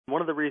One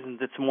of the reasons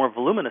it's more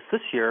voluminous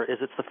this year is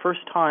it's the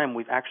first time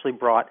we've actually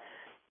brought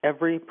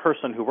every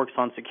person who works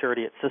on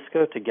security at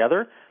Cisco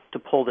together to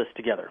pull this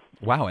together.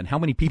 Wow, and how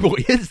many people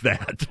is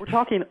that? We're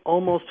talking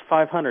almost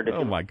 500.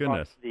 Oh, my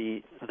goodness.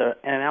 The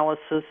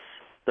analysis,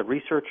 the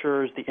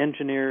researchers, the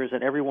engineers,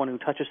 and everyone who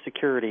touches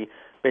security,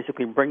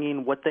 basically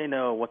bringing what they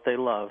know, what they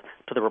love,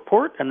 to the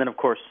report, and then, of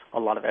course, a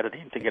lot of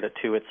editing to get it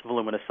to its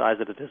voluminous size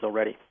that it is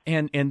already.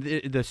 And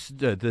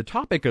the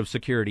topic of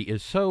security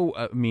is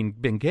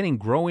been getting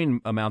growing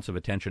amounts of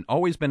attention,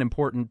 always been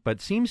important, but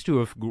seems to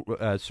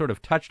have sort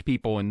of touched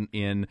people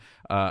in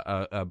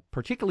a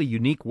particularly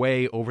unique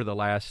way over the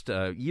last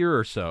year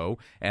or so,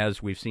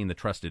 as we've seen the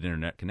Trusted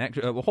Internet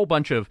Connection, a whole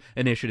bunch of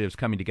initiatives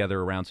coming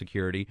together around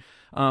security.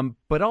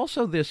 But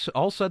also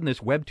all of a sudden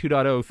this Web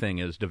 2.0 thing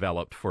is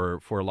developed for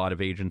a lot of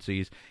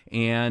agencies,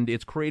 and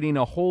it's creating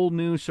a whole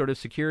new sort of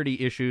security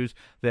issues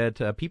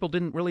that people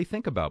didn't really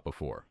think about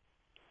before.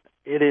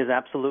 It is,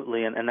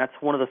 absolutely, and that's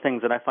one of the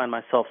things that I find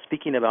myself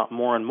speaking about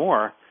more and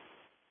more.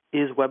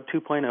 Is Web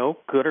 2.0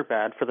 good or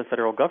bad for the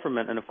federal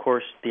government? And, of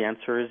course, the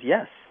answer is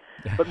yes.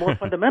 But more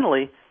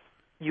fundamentally,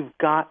 you've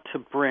got to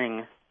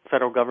bring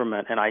federal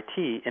government and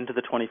IT into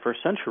the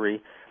 21st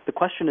century. The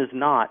question is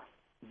not,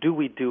 do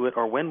we do it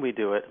or when we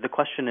do it? The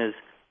question is,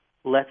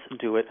 let's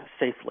do it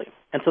safely.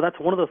 And so that's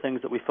one of the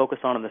things that we focus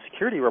on in the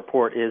security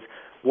report is,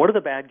 what are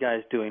the bad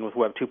guys doing with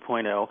Web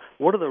 2.0?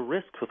 What are the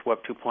risks with Web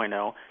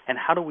 2.0? And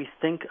how do we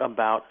think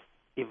about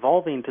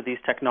evolving to these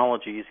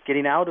technologies,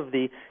 getting out of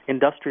the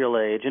industrial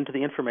age into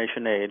the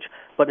information age,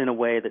 but in a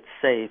way that's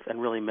safe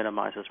and really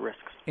minimizes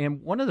risks.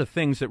 And one of the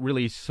things that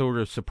really sort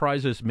of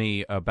surprises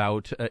me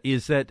about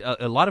is that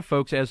a lot of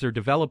folks, as they're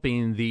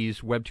developing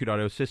these Web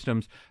 2.0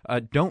 systems,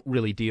 don't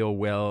really deal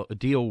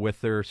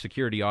with their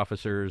security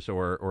officers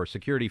or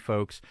security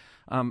folks.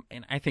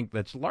 And I think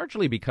that's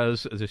largely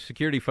because the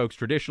security folks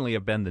traditionally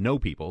have been the no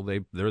people.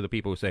 They're the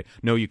people who say,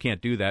 no, you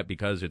can't do that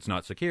because it's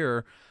not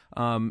secure.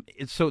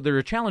 So there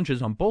are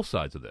challenges on both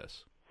sides of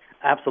this.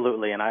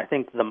 Absolutely, and I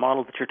think the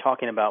model that you're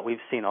talking about, we've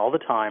seen all the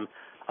time.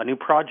 A new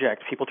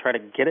project, people try to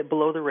get it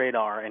below the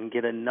radar and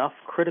get enough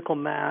critical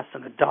mass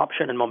and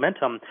adoption and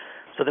momentum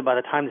so that by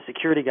the time the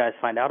security guys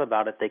find out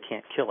about it, they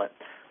can't kill it,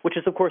 which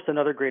is, of course,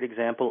 another great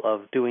example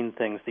of doing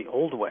things the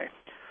old way.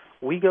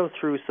 We go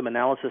through some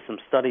analysis, some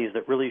studies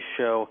that really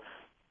show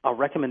a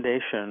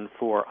recommendation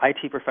for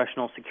IT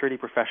professionals, security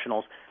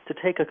professionals, to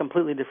take a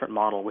completely different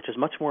model, which is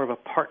much more of a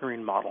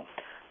partnering model,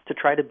 to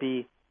try to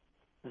be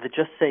the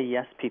just say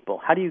yes people.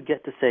 How do you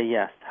get to say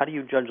yes? How do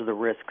you judge the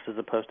risks as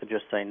opposed to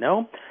just say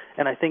no?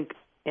 And I think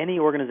any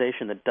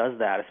organization that does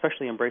that,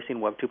 especially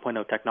embracing Web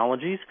 2.0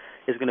 technologies,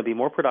 is going to be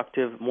more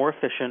productive, more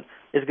efficient,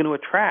 is going to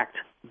attract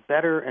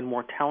better and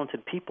more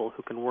talented people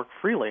who can work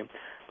freely.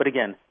 But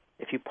again,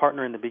 if you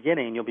partner in the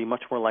beginning, you'll be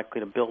much more likely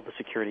to build the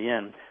security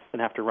in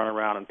than have to run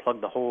around and plug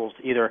the holes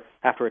either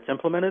after it's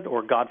implemented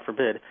or, God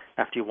forbid,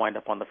 after you wind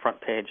up on the front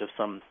page of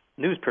some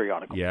news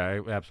periodical.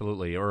 Yeah,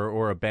 absolutely.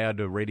 Or a bad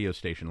radio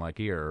station like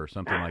here or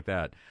something like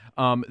that.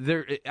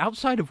 There,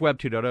 outside of Web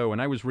 2.0,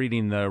 and I was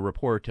reading the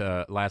report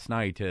last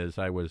night as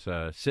I was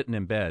sitting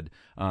in bed,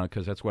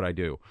 because that's what I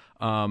do.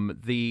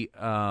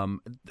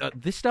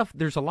 This stuff,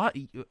 there's a lot,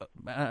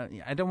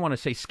 I don't want to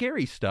say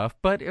scary stuff,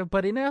 but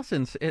in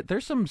essence,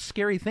 there's some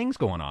scary things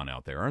going on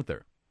out there, aren't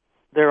there?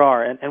 There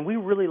are, and we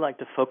really like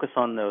to focus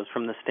on those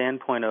from the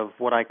standpoint of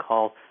what I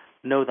call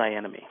know thy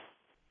enemy.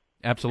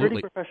 Absolutely.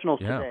 Security professionals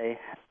today,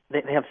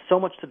 they have so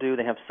much to do,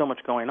 they have so much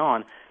going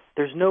on,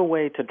 there's no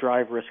way to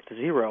drive risk to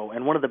zero.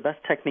 And one of the best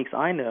techniques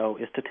I know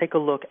is to take a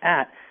look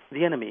at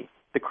the enemy,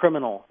 the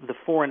criminal, the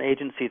foreign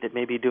agency that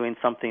may be doing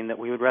something that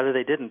we would rather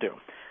they didn't do.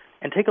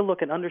 And take a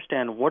look and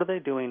understand, what are they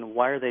doing,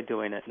 why are they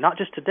doing it, not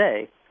just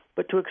today,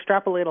 but to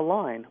extrapolate a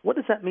line. What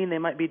does that mean they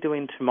might be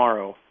doing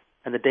tomorrow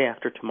and the day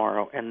after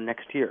tomorrow and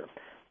next year?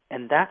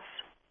 And that's,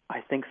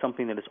 I think,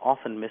 something that is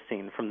often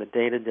missing from the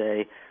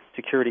day-to-day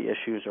security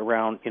issues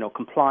around,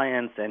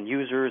 compliance and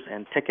users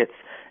and tickets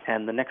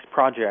and the next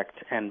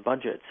project and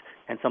budgets,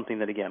 and something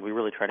that, again, we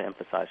really try to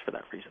emphasize for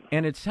that reason.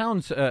 And it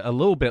sounds a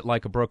little bit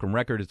like a broken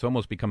record. It's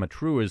almost become a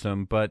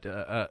truism, but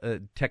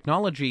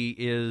technology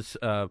is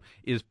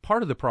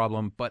part of the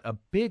problem, but a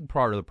big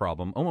part of the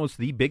problem, almost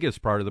the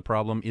biggest part of the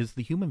problem, is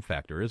the human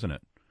factor, isn't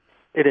it?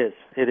 It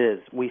is.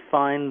 We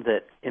find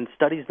that in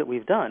studies that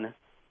we've done,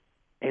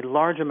 a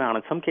large amount,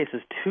 in some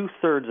cases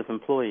 2/3 of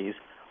employees,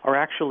 are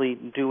actually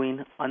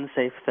doing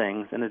unsafe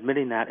things and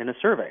admitting that in a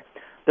survey.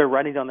 They're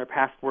writing down their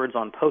passwords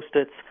on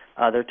Post-its.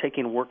 They're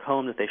taking work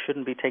home that they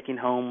shouldn't be taking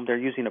home. They're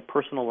using a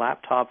personal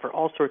laptop for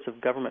all sorts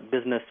of government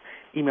business,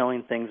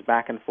 emailing things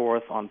back and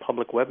forth on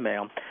public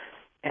webmail.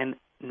 And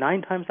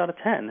 9 times out of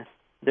 10,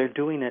 they're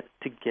doing it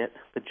to get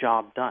the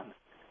job done.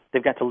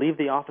 They've got to leave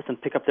the office and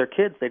pick up their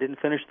kids. They didn't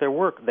finish their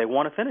work. They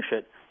want to finish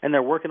it, and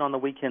they're working on the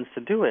weekends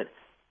to do it.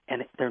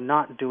 And they're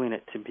not doing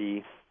it to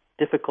be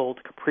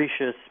difficult,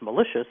 capricious,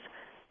 malicious.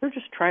 They're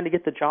just trying to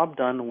get the job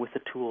done with the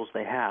tools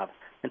they have.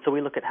 And so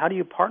we look at, how do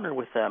you partner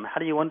with them? How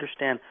do you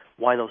understand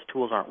why those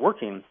tools aren't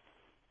working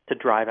to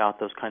drive out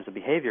those kinds of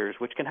behaviors,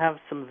 which can have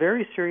some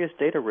very serious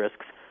data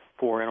risks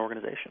for an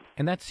organization.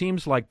 And that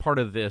seems like part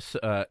of this,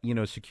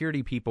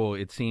 security people,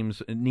 it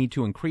seems, need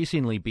to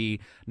increasingly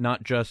be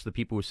not just the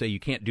people who say you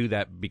can't do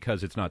that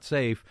because it's not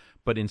safe,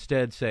 but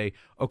instead say,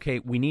 okay,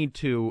 we need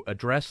to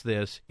address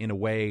this in a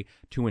way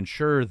to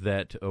ensure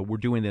that we're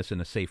doing this in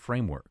a safe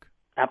framework.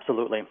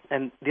 Absolutely.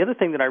 And the other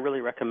thing that I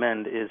really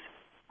recommend is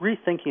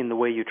rethinking the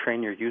way you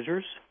train your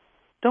users.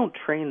 Don't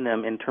train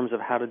them in terms of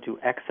how to do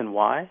X and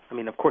Y. I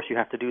mean, of course you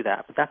have to do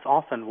that, but that's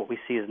often what we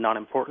see as not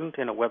important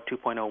in a Web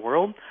 2.0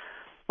 world.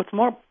 What's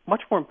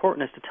much more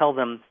important is to tell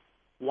them,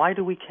 why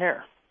do we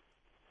care?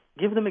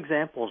 Give them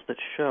examples that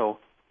show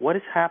what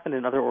has happened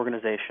in other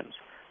organizations,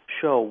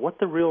 show what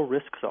the real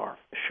risks are,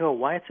 show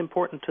why it's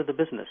important to the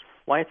business,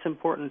 why it's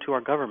important to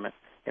our government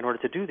in order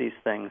to do these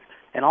things.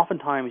 And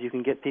oftentimes you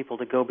can get people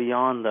to go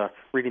beyond the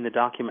reading the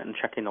document and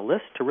checking the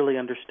list to really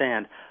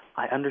understand,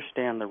 I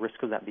understand the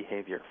risk of that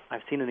behavior.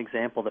 I've seen an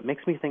example that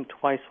makes me think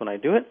twice when I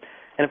do it.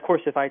 And of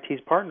course, if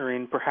IT's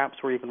partnering, perhaps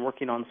we're even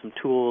working on some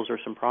tools or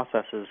some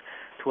processes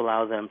to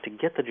allow them to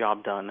get the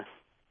job done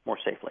more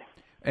safely.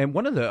 And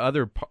one of the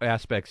other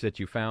aspects that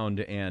you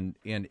found, and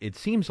it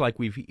seems like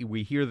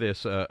we hear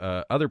this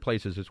other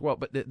places as well,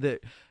 but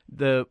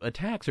the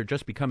attacks are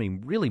just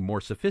becoming really more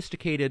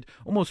sophisticated,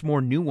 almost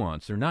more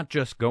nuanced. They're not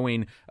just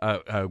going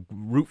a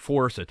brute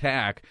force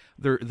attack.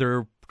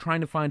 They're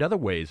trying to find other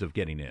ways of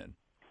getting in.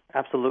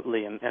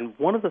 Absolutely, and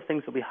one of the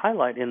things that we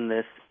highlight in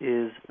this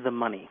is the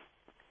money.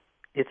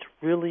 It's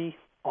really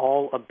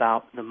all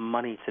about the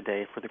money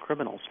today for the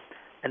criminals.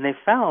 And they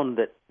found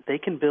that they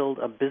can build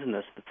a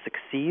business that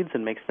succeeds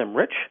and makes them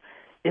rich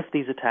if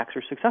these attacks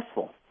are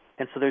successful.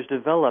 And so there's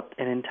developed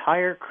an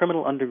entire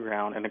criminal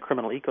underground and a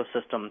criminal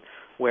ecosystem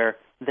where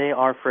they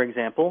are, for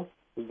example,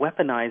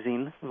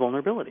 weaponizing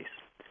vulnerabilities.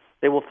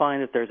 They will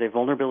find that there's a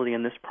vulnerability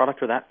in this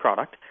product or that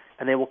product,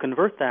 and they will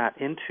convert that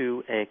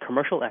into a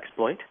commercial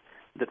exploit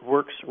that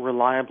works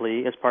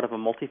reliably as part of a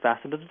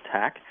multifaceted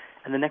attack.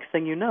 And the next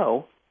thing you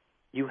know,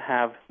 you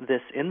have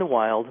this in the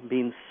wild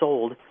being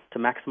sold to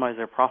maximize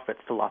their profits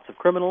to lots of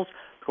criminals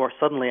who are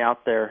suddenly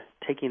out there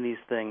taking these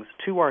things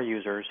to our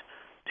users,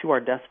 to our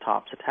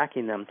desktops,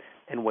 attacking them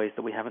in ways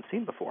that we haven't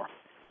seen before.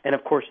 And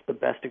of course, the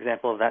best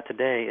example of that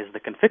today is the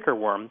configure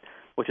worm,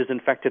 which has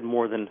infected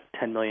more than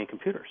 10 million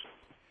computers.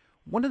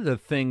 One of the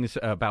things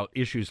about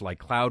issues like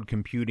cloud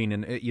computing,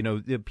 and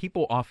the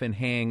people often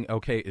hang,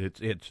 okay,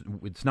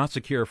 it's not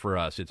secure for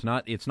us. It's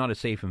not a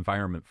safe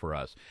environment for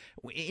us.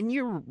 In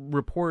your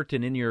report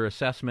and in your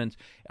assessments,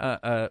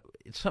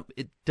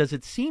 does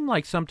it seem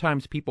like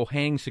sometimes people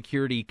hang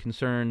security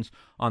concerns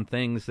on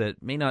things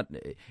that may not?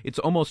 It's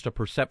almost a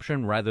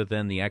perception rather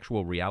than the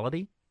actual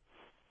reality.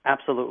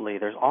 Absolutely.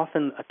 There's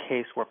often a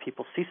case where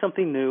people see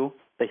something new,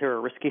 they hear a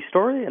risky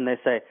story, and they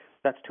say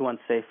that's too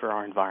unsafe for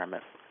our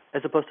environment,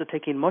 as opposed to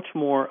taking much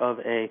more of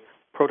a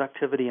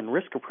productivity and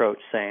risk approach,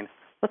 saying,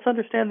 let's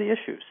understand the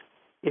issues.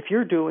 If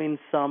you're doing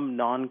some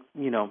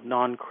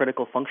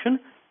non-critical function,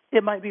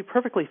 it might be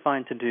perfectly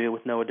fine to do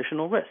with no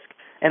additional risk.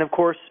 And of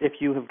course, if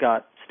you have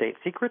got state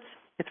secrets,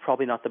 it's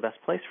probably not the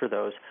best place for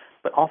those.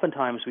 But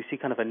oftentimes we see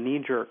kind of a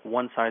knee-jerk,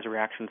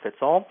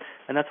 one-size-reaction-fits-all,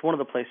 and that's one of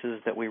the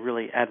places that we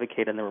really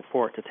advocate in the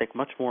report, to take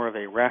much more of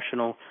a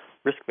rational,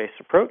 risk-based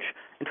approach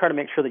and try to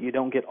make sure that you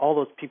don't get all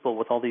those people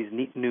with all these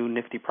neat, new,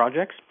 nifty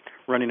projects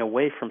running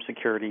away from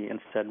security,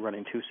 instead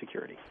running to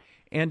security.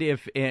 And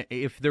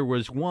if there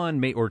was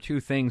one or two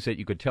things that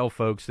you could tell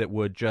folks that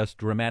would just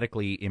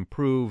dramatically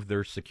improve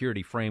their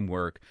security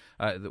framework,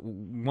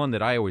 one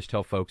that I always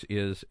tell folks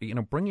is,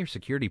 bring your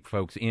security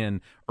folks in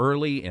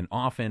early and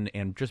often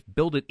and just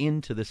build it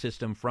into the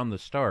system from the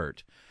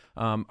start.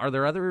 Are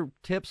there other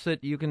tips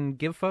that you can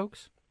give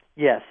folks?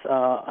 Yes.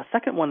 A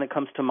second one that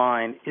comes to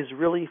mind is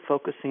really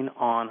focusing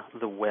on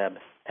the web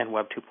and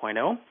Web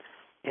 2.0.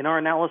 In our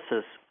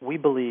analysis, we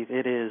believe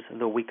it is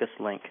the weakest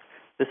link.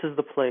 This is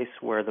the place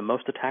where the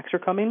most attacks are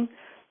coming,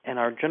 and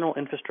our general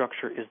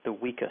infrastructure is the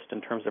weakest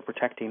in terms of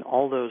protecting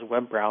all those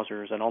web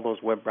browsers and all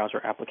those web browser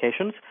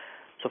applications.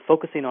 So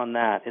focusing on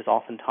that is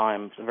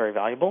oftentimes very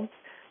valuable.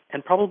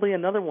 And probably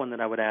another one that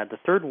I would add, the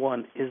third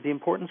one, is the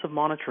importance of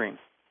monitoring.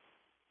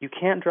 You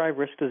can't drive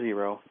risk to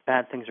zero.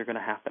 Bad things are going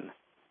to happen.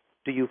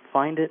 Do you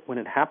find it when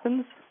it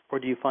happens, or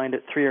do you find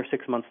it 3 or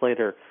 6 months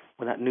later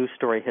when that news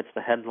story hits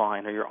the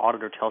headline or your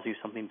auditor tells you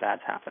something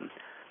bad's happened?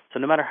 So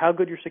no matter how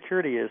good your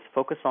security is,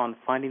 focus on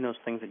finding those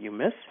things that you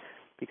miss,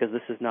 because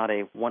this is not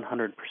a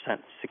 100%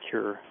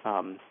 secure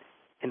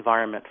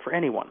environment for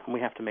anyone, and we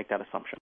have to make that assumption.